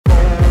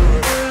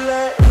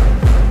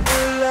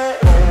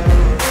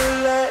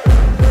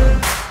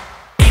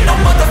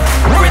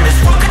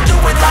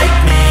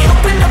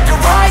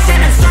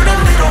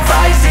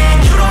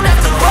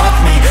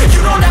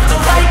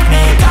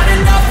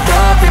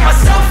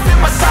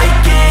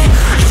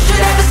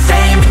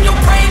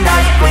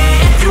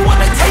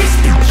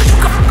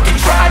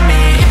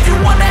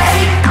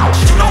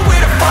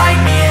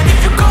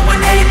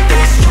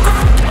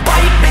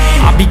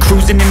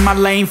my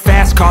lane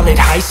fast, call it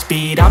high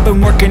speed. I've been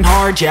working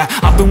hard, yeah,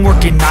 I've been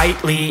working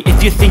nightly.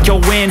 If you think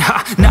you'll win,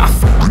 ha, nah,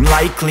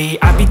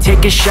 likely. I be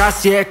taking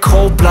shots, yeah,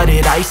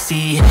 cold-blooded,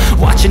 icy.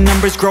 Watching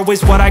numbers grow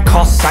is what I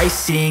call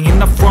sightseeing. In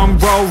the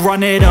front row,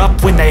 run it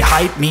up when they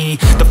hype me.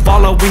 The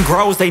following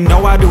grows, they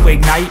know how to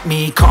ignite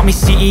me. Call me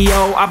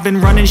CEO, I've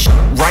been running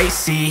right,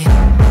 see.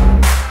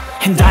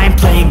 And I ain't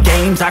playing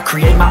games, I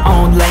create my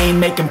own lane,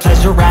 making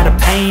pleasure out of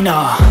pain,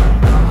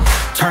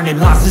 turning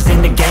losses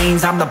into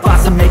gains. I'm the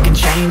boss, I'm making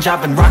change.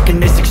 I've been rocking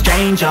this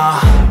exchange,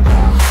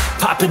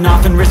 popping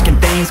off and risking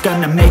things.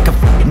 Gonna make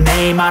a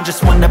name, I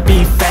just wanna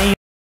be famous.